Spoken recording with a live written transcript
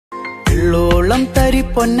എള്ളോളം തരി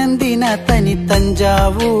പൊന്നെന്തിന തനി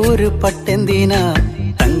തഞ്ചാവൂര് പട്ടെന്തിന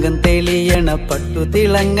തങ്കം തെളിയണ പട്ടു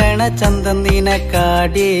തിളങ്ങണ ചന്തം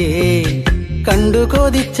നിനക്കാടേ കണ്ടു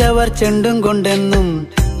കൊതിച്ചവർ ചെണ്ടും കൊണ്ടെന്നും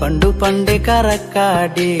പണ്ടു പണ്ടേ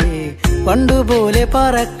കറക്കാടേ പണ്ടുപോലെ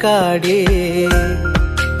പറക്കാടേ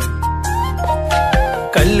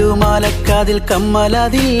കല്ലുമാലക്കാതിൽ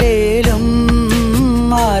കമ്മലതില്ലേലും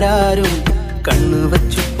ആരാരും കണ്ണു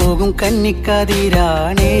വച്ചു പോകും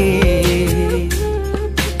കന്നിക്കതിരാണേ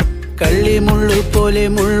കള്ളിമുള്ളു പോലെ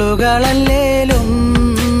മുള്ളുകളല്ലേലും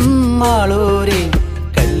ആളോരെ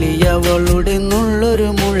കള്ളിയവളുടെ നുള്ളൊരു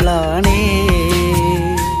മുള്ളാണേ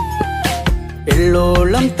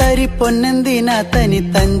എള്ളോളം തരി പൊന്നെന്തിന തനി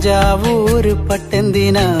തഞ്ചാവൂര്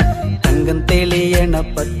പട്ടെന്തിന തങ്കം തെളിയണ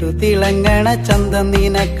പട്ടു തിളങ്ങണ ചന്തം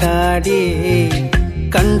നിനക്കാടേ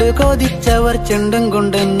കണ്ടു കൊതിച്ചവർ ചെണ്ടും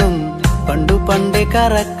കൊണ്ടെന്നും പണ്ടു പണ്ടേ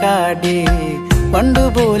കറക്കാടേ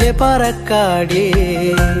പണ്ടുപോലെ പറക്കാടേ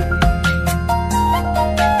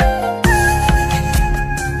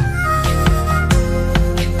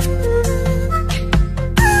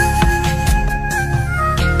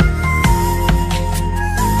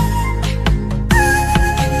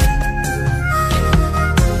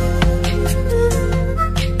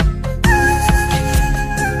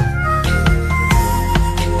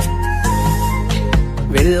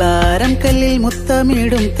വെള്ളാരം കല്ലിൽ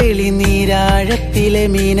മുത്തമിടും തെളിനീരാഴത്തിലെ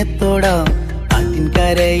മീനത്തോടാം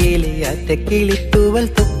ആറ്റിൻകരയിലെ അറ്റക്കിളിത്തൂവൽ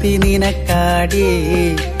തൊപ്പി നിനക്കാടേ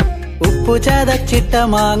ഉപ്പു ചതച്ചിട്ട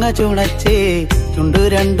മാങ്ങ ചുണച്ചേ ചുണ്ടു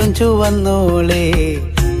രണ്ടും ചുവന്നോളേ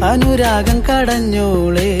അനുരാഗം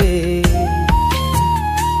കടഞ്ഞോളേ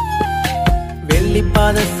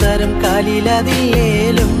വെള്ളിപ്പാദസരം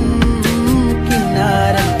കാലിലതില്ലേലും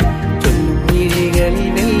കിന്നാരം ചൊല്ലും മിഴികളിൽ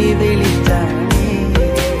വെള്ളി വെളിച്ചാണ്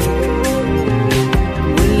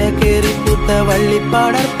കേറിപ്പൂത്ത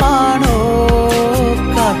വള്ളിപ്പാടർപ്പാണോ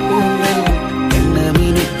കാപ്പൂങ്ങൽ എണ്ണ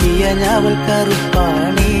മിനുക്കിയ ഞാവൽ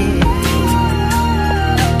കറുപ്പാണേ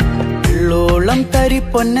എള്ളോളം തരി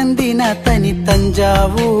പൊന്നെന്തിന തനി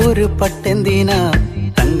തഞ്ചാവൂര് പട്ടെന്തിന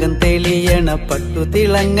തങ്കം തെളിയണ പട്ടു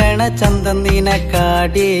തിളങ്ങണ ചന്തം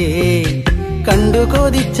നിനക്കാടേ കണ്ടു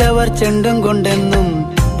കൊതിച്ചവർ ചെണ്ടും കൊണ്ടെന്നും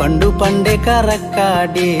പണ്ടു പണ്ടേ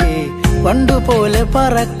കറക്കാടേ പണ്ടുപോലെ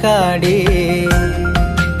പറക്കാടേ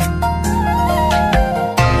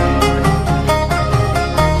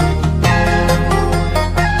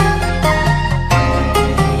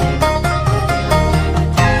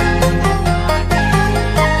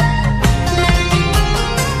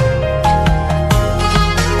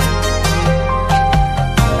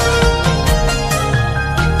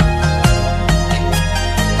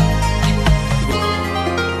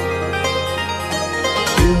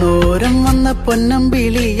കണ്ണോരം വന്ന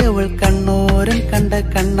പൊന്നമ്പിളി അവൾ കണ്ണോരം കണ്ട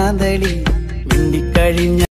കണ്ണാന്തളി മിണ്ടിക്കഴിഞ്ഞ